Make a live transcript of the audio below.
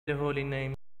the holy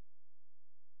name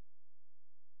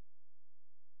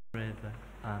forever.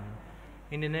 Amen.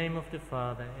 In the name of the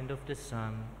Father, and of the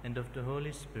Son, and of the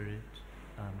Holy Spirit.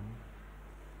 Amen.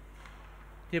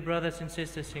 Dear brothers and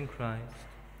sisters in Christ,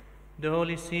 the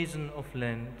holy season of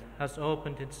Lent has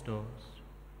opened its doors.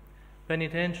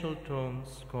 Penitential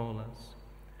tones call us.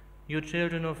 You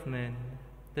children of men,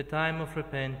 the time of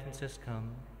repentance has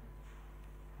come.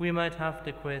 We might have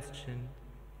the question,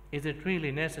 is it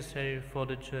really necessary for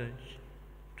the Church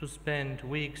to spend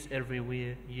weeks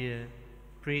every year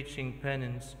preaching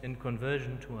penance and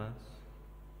conversion to us?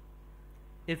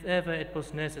 If ever it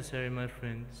was necessary, my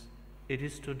friends, it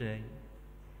is today.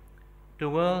 The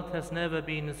world has never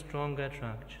been a stronger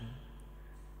attraction.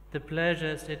 The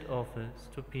pleasures it offers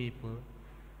to people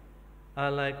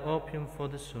are like opium for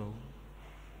the soul.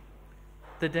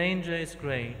 The danger is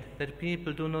great that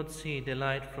people do not see the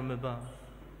light from above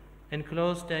and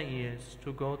close their ears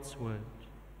to God's word.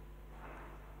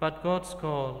 But God's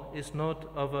call is not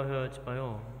overheard by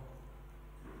all.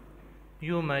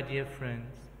 You, my dear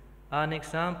friends, are an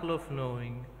example of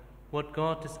knowing what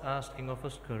God is asking of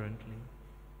us currently.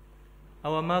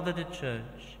 Our Mother, the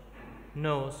Church,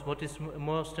 knows what is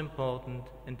most important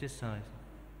and decisive,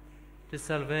 the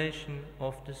salvation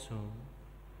of the soul.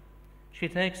 She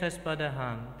takes us by the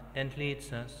hand and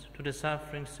leads us to the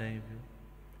suffering Savior.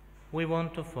 We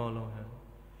want to follow her.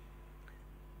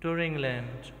 During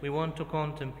Lent, we want to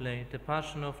contemplate the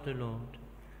Passion of the Lord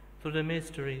through the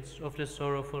mysteries of the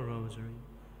Sorrowful Rosary.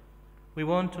 We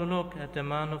want to look at the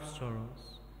Man of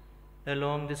Sorrows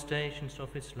along the stations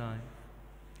of his life,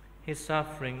 his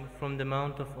suffering from the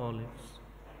Mount of Olives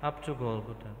up to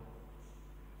Golgotha.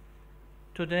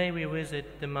 Today we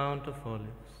visit the Mount of Olives.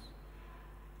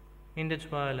 In the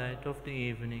twilight of the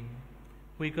evening,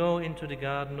 we go into the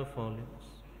Garden of Olives.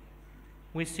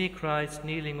 We see Christ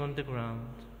kneeling on the ground,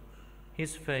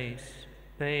 his face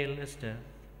pale as death.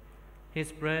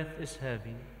 His breath is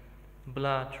heavy,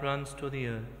 blood runs to the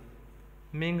earth,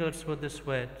 mingles with the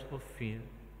sweat of fear.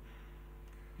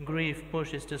 Grief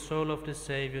pushes the soul of the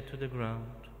Savior to the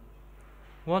ground.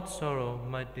 What sorrow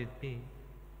might it be?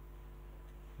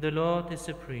 The Lord is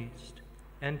a priest,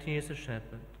 and he is a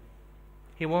shepherd.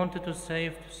 He wanted to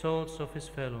save the souls of his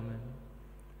fellow men.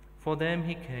 For them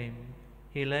he came,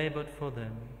 he labored for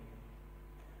them.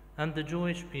 And the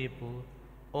Jewish people,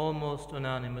 almost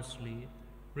unanimously,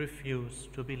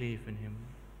 refused to believe in him.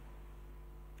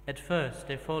 At first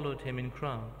they followed him in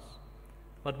crowds,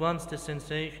 but once the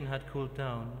sensation had cooled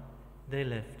down, they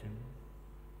left him.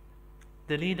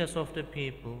 The leaders of the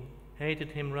people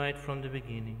hated him right from the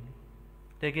beginning.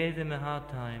 They gave him a hard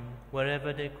time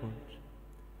wherever they could.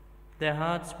 Their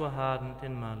hearts were hardened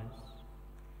in malice.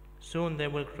 Soon they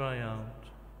will cry out,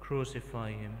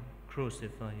 "Crucify him,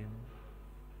 crucify him."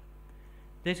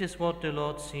 This is what the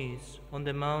Lord sees on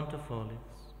the Mount of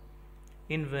Olives.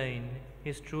 In vain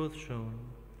his truth shown,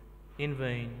 in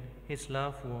vain his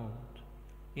love warned,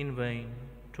 in vain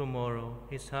tomorrow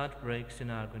his heart breaks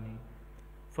in agony,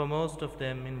 for most of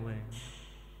them in vain.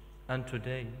 And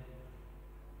today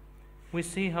we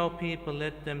see how people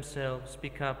let themselves be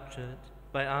captured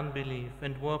by unbelief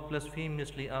and walk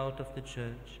blasphemously out of the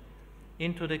Church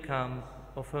into the camp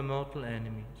of her mortal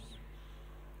enemies.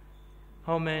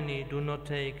 How many do not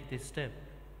take this step,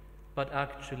 but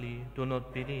actually do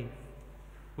not believe?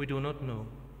 We do not know.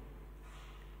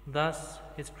 Thus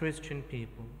is Christian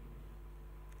people,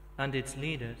 and its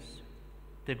leaders,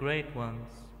 the great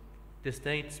ones, the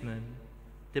statesmen,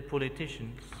 the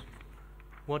politicians.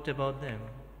 What about them?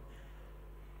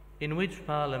 In which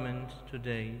parliament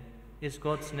today is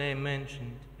God's name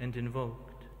mentioned and invoked?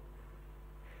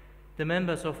 The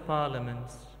members of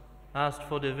parliaments asked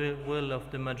for the will of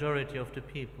the majority of the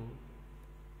people.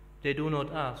 They do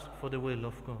not ask for the will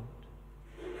of God.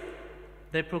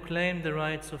 They proclaim the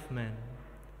rights of men,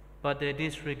 but they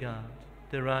disregard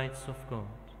the rights of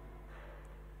God.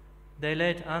 They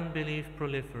let unbelief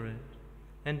proliferate,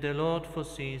 and the Lord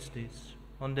foresees this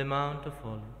on the Mount of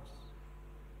Olives.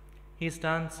 He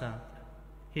stands up.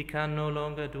 He can no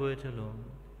longer do it alone.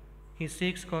 He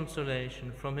seeks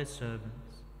consolation from his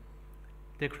servants.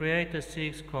 The Creator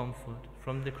seeks comfort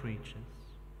from the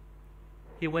creatures.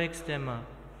 He wakes them up.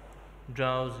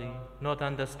 Drowsy, not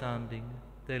understanding,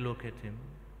 they look at him.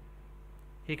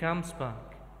 He comes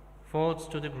back, falls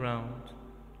to the ground,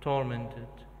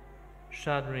 tormented,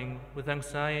 shuddering with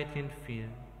anxiety and fear.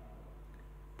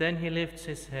 Then he lifts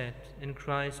his head and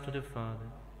cries to the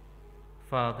Father,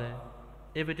 "Father,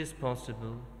 if it is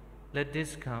possible, let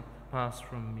this cup pass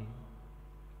from me."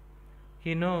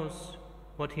 He knows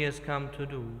what he has come to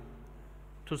do,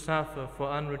 to suffer for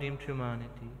unredeemed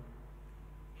humanity.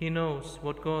 He knows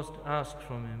what God asked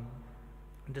from him,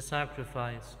 the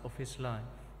sacrifice of his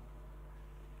life.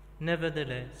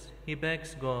 Nevertheless, he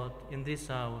begs God in this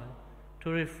hour to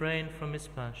refrain from his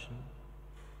passion,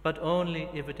 but only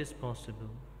if it is possible.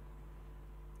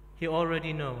 He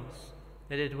already knows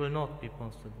that it will not be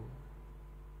possible.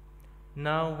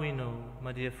 Now we know,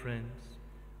 my dear friends,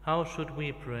 how should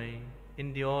we pray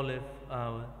in the olive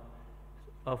hour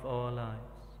of our lives.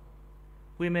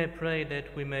 We may pray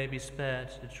that we may be spared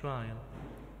the trial,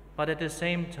 but at the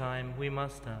same time we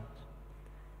must add,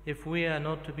 if we are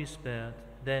not to be spared,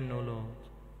 then, O Lord,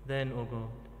 then, O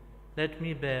God, let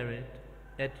me bear it,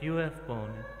 as you have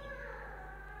borne it.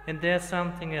 And there's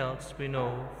something else we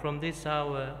know from this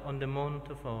hour on the Mount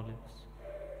of Olives.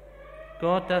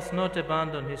 God does not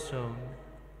abandon his own,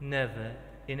 never,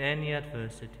 in any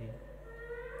adversity.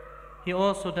 He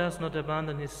also does not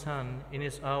abandon his Son in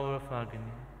his hour of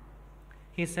agony.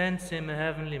 He sends him a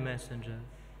heavenly messenger,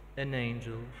 an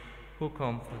angel, who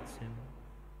comforts him.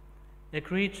 A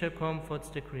creature comforts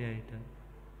the Creator.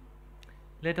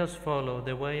 Let us follow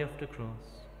the way of the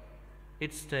cross.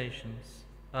 Its stations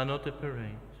are not a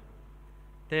parade.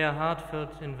 They are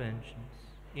heartfelt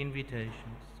invitations.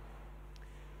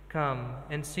 Come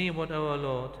and see what our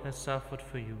Lord has suffered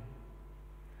for you.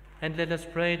 And let us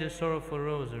pray the sorrowful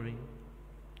rosary,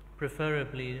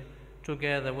 preferably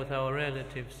together with our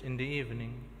relatives in the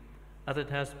evening, as it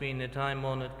has been a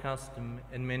time-honored custom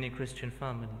in many Christian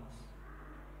families.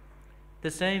 The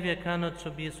Saviour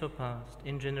cannot be surpassed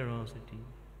in generosity.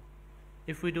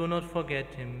 If we do not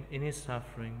forget him in his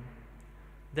suffering,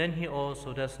 then he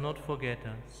also does not forget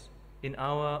us in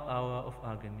our hour of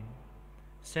agony,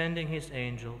 sending his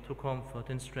angel to comfort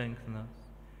and strengthen us,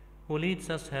 who leads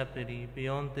us happily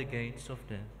beyond the gates of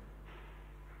death.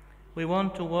 We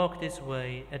want to walk this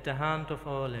way at the hand of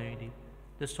Our Lady,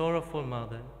 the sorrowful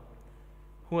Mother,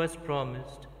 who has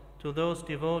promised to those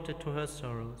devoted to her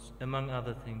sorrows, among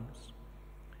other things,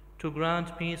 to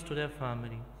grant peace to their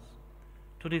families,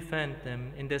 to defend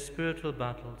them in their spiritual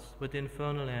battles with the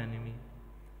infernal enemy,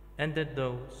 and that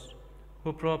those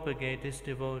who propagate this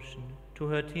devotion to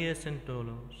her tears and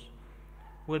dolors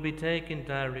will be taken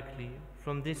directly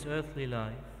from this earthly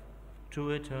life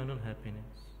to eternal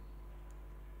happiness.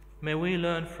 May we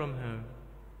learn from her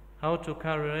how to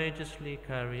courageously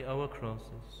carry our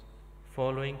crosses,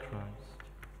 following Christ.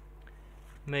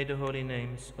 May the holy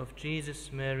names of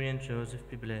Jesus, Mary, and Joseph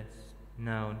be blessed,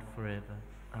 now and forever.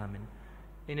 Amen.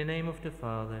 In the name of the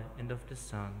Father, and of the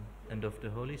Son, and of the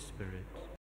Holy Spirit.